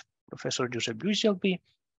Professor Josep Lluís Gelpi,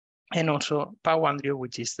 and also Pau Andreu,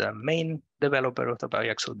 which is the main developer of the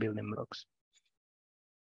BioExcel Building Blocks.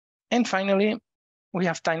 And finally, we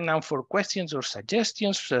have time now for questions or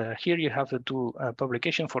suggestions. Here you have the two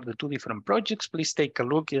publications for the two different projects. Please take a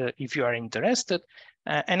look if you are interested.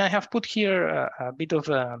 And I have put here a bit of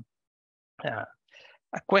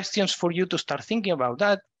questions for you to start thinking about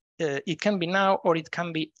that. It can be now, or it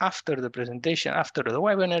can be after the presentation, after the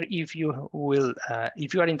webinar. If you will,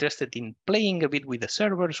 if you are interested in playing a bit with the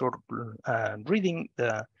servers or reading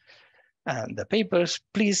the papers,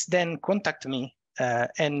 please then contact me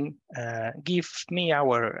and give me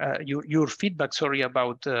your feedback. Sorry,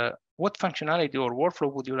 about what functionality or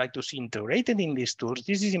workflow would you like to see integrated in these tools.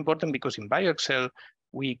 This is important because in BioExcel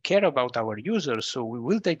we care about our users, so we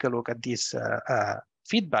will take a look at this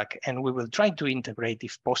feedback, and we will try to integrate,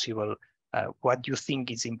 if possible, what you think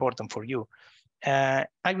is important for you.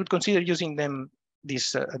 I would consider using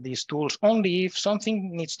these tools only if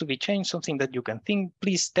something needs to be changed, something that you can think.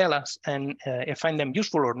 Please tell us, and find them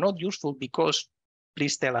useful or not useful, because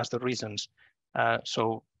please tell us the reasons.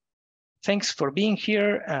 So thanks for being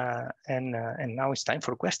here, and now it's time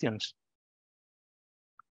for questions.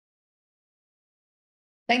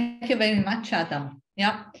 Thank you very much, Adam.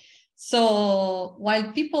 Yeah. So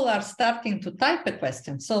while people are starting to type a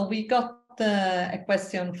question, so we got a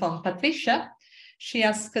question from Patricia. She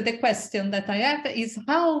asked, the question that I have is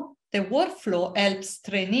how the workflow helps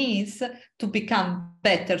trainees to become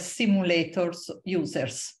better simulators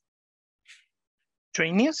users.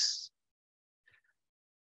 Trainees?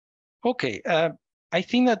 Okay. I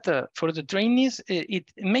think that for the trainees, it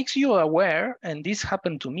makes you aware, and this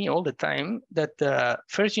happened to me all the time, that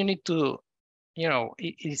first you need to,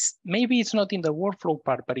 maybe it's not in the workflow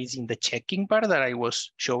part, but it's in the checking part that I was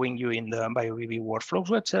showing you in the BioBB Workflows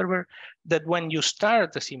web server, that when you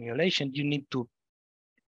start the simulation, you need to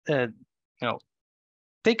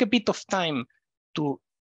take a bit of time to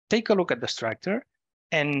take a look at the structure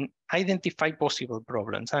and identify possible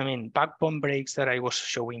problems. I mean, backbone breaks that I was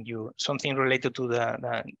showing you, something related to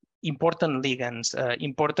the important ligands,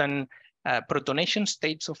 important protonation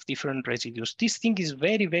states of different residues. This thing is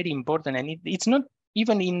very, very important, and it's not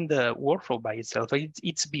even in the workflow by itself.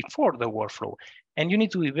 It's before the workflow, and you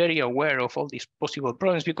need to be very aware of all these possible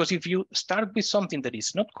problems, because if you start with something that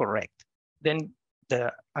is not correct, then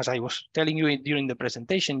as I was telling you during the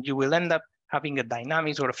presentation, you will end up having a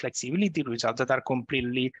dynamics or a flexibility results that are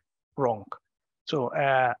completely wrong. So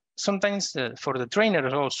sometimes for the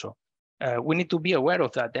trainers also, we need to be aware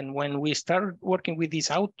of that. And when we start working with these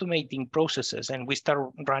automating processes and we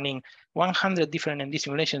start running 100 different MD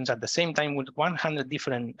simulations at the same time with 100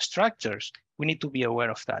 different structures, we need to be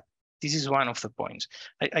aware of that. This is one of the points.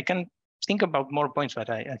 I can think about more points, but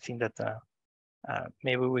I think that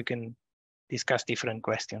maybe we can discuss different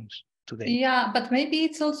questions today. Yeah, but maybe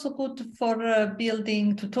it's also good for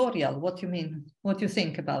building tutorial. What you mean? What you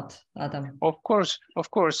think about, Adam? Of course.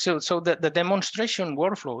 So the demonstration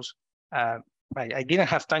workflows, I didn't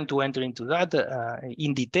have time to enter into that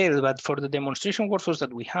in detail, but for the demonstration workflows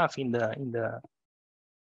that we have in the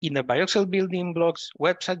BioExcel Building Blocks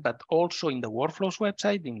website, but also in the Workflows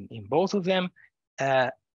website, in both of them,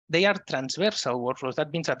 they are transversal workflows.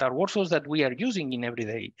 That means that are workflows that we are using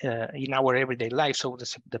in our everyday life. So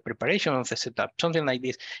the preparation of the setup, something like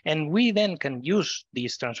this, and we then can use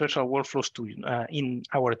these transversal workflows to in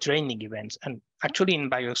our training events. And actually, in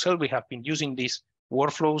BioExcel, we have been using these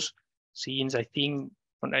workflows since, I think,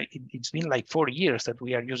 it's been like 4 years that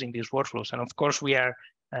we are using these workflows. And of course, we are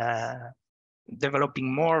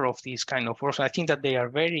developing more of these kind of workflows. I think that they are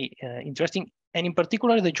very interesting, and in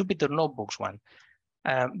particular, the Jupyter Notebooks one.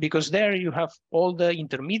 Because there you have all the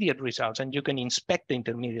intermediate results and you can inspect the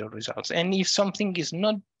intermediate results. And if something is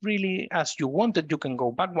not really as you wanted, you can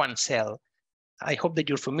go back one cell. I hope that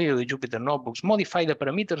you're familiar with Jupyter Notebooks, modify the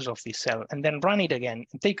parameters of this cell and then run it again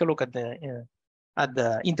and take a look at the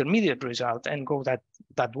intermediate result and go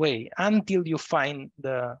that way until you find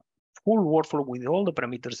the full workflow with all the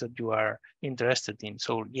parameters that you are interested in.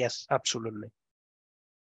 So yes, absolutely.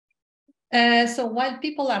 So while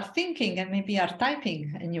people are thinking and maybe are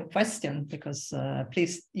typing a new question, because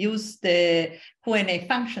please use the Q&A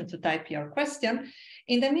function to type your question.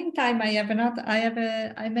 In the meantime, I have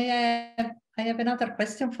another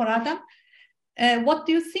question for Adam. What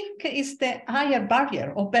do you think is the higher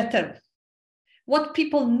barrier, or better, what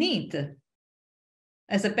people need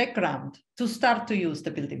as a background to start to use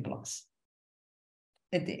the building blocks?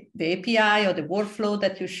 The API or the workflow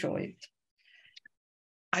that you show it?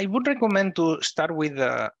 I would recommend to start with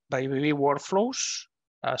BioBB-Wfs.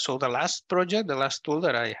 So the last project, the last tool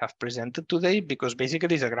that I have presented today, because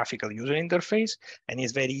basically it's a graphical user interface and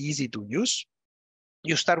it's very easy to use.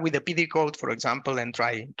 You start with the PD code, for example, and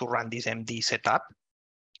try to run this MD setup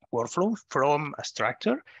workflow from a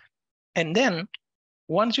structure. And then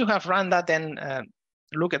once you have run that and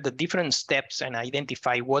look at the different steps and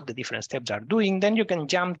identify what the different steps are doing, then you can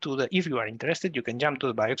jump to the, if you are interested, you can jump to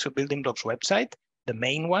the BioExcel Building Blocks website, the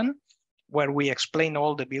main one, where we explain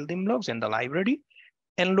all the building blocks and the library,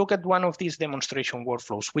 and look at one of these demonstration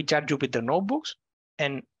workflows, which are Jupyter notebooks.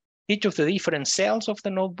 And each of the different cells of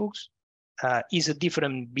the notebooks is a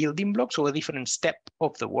different building block, so a different step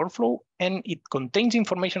of the workflow, and it contains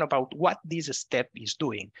information about what this step is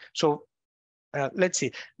doing. So let's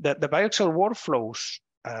see, the BioExcel Workflows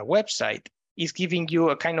website is giving you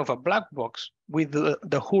a kind of a black box with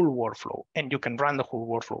the whole workflow, and you can run the whole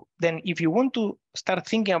workflow. Then if you want to start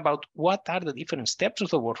thinking about what are the different steps of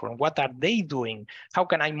the workflow, what are they doing, how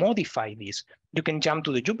can I modify this, you can jump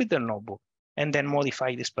to the Jupyter notebook and then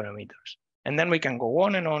modify these parameters. And then we can go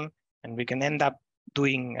on, and we can end up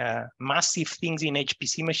doing massive things in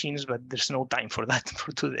HPC machines, but there's no time for that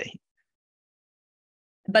for today.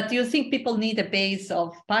 But do you think people need a base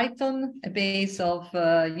of Python, a base of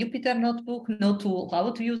Jupyter Notebook, know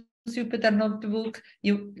how to use Jupyter Notebook,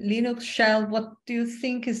 Linux shell? What do you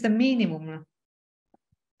think is the minimum?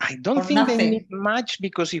 I don't think they need much,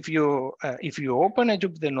 because if you open a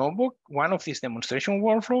Jupyter Notebook, one of these demonstration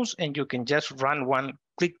workflows, and you can just run one,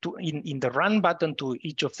 click in the run button to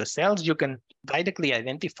each of the cells, you can directly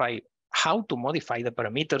identify how to modify the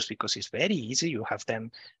parameters, because it's very easy. You have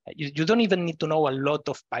them. You don't even need to know a lot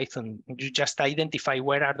of Python. You just identify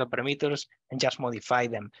where are the parameters and just modify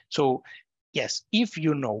them. So yes, if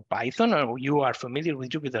you know Python or you are familiar with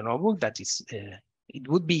Jupyter Notebook, that is, it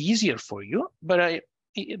would be easier for you. But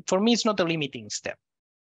for me, it's not a limiting step.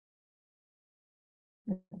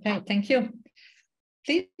 Okay, thank you.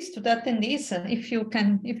 Please to the attendees, if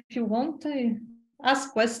you want to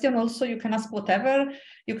ask question, also you can ask whatever.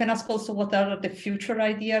 You can ask also what are the future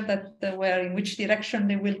idea that where in which direction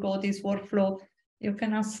they will go this workflow. You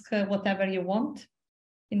can ask whatever you want.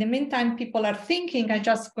 In the meantime, people are thinking. I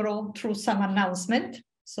just go through some announcement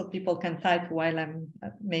so people can type while I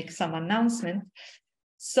make some announcement.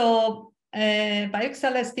 So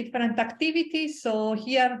BioExcel has different activities. So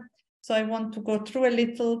here, so I want to go through a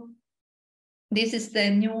little. This is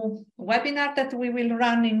the new webinar that we will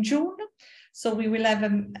run in June. So we will have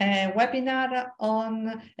a webinar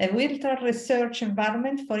on a virtual research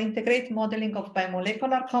environment for integrated modeling of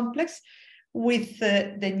biomolecular complex with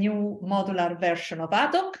the new modular version of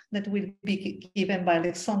ADOC that will be given by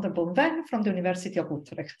Alexander Bonven from the University of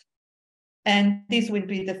Utrecht. And this will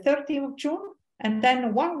be the 30th of June. And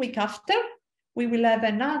then 1 week after, we will have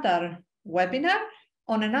another webinar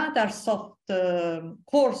on another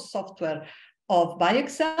core software of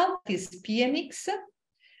BioExcel, is PMX.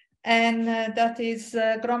 And that is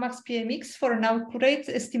GROMACS PMX for an accurate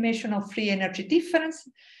estimation of free energy difference.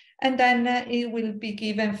 And then it will be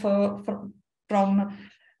given by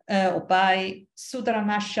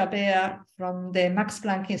Sudramasha Bea from the Max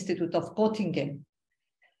Planck Institute of Göttingen.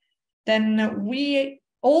 Then we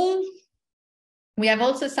have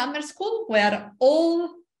also summer school where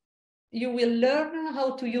you will learn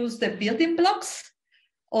how to use the building blocks.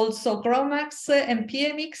 Also GROMACS and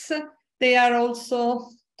PMX, they are also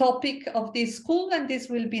topic of this school, and this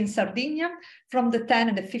will be in Sardinia from the 10th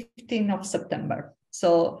and the 15th of September.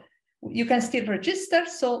 So you can still register,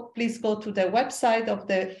 so please go to the website of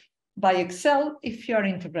the BioExcel if you are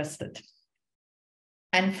interested.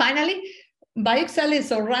 And finally, BioExcel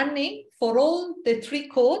is running for all the 3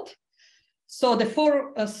 code. So the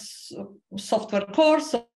 4 software cores,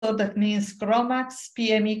 so that means GROMACS,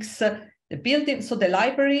 PMX, the building, so the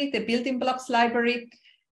library, the building blocks library,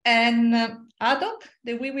 and ADOC,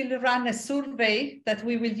 that we will run a survey that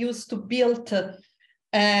we will use to build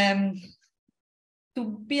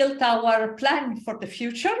our plan for the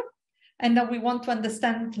future. And then we want to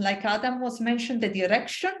understand, like Adam was mentioned, the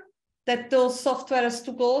direction that those software has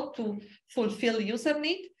to go to fulfill user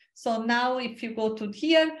need. So now if you go to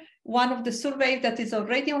here, One of the surveys that is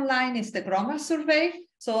already online is the grammar survey.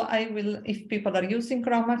 So I will, if people are using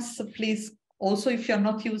grammar, so please, also if you're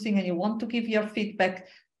not using and you want to give your feedback,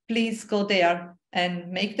 please go there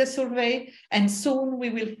and make the survey. And soon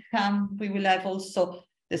we will have also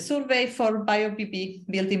the survey for BioBB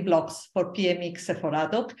building blocks for PMX for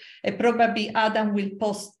ad hoc. And probably Adam will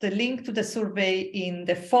post the link to the survey in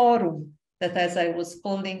the forum that, as I was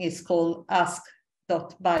calling, is called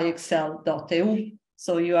ask.bioexcel.eu.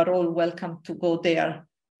 So you are all welcome to go there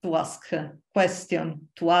to ask a question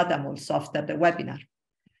to Adam also after the webinar.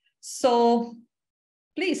 So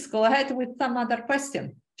please go ahead with some other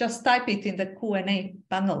question. Just type it in the Q&A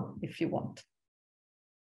panel if you want.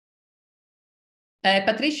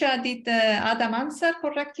 Patricia, did Adam answer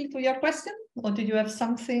correctly to your question? Or did you have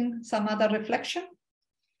something, some other reflection?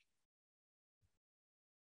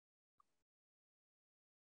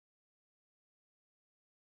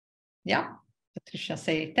 Yeah, Patricia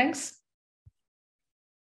say thanks.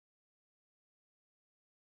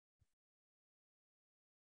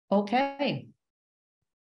 Okay.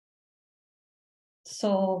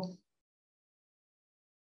 So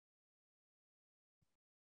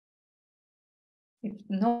if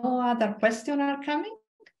no other questions are coming,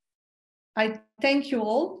 I thank you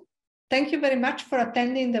all. Thank you very much for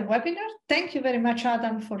attending the webinar. Thank you very much,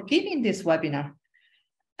 Adam, for giving this webinar.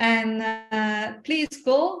 And please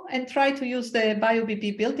go and try to use the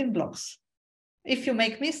BioBB building blocks. If you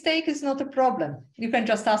make mistake, it's not a problem. You can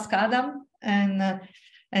just ask Adam and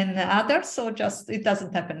others, so just, it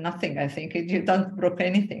doesn't happen, nothing, I think. You don't broke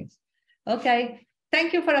anything. Okay,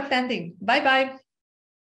 thank you for attending. Bye-bye.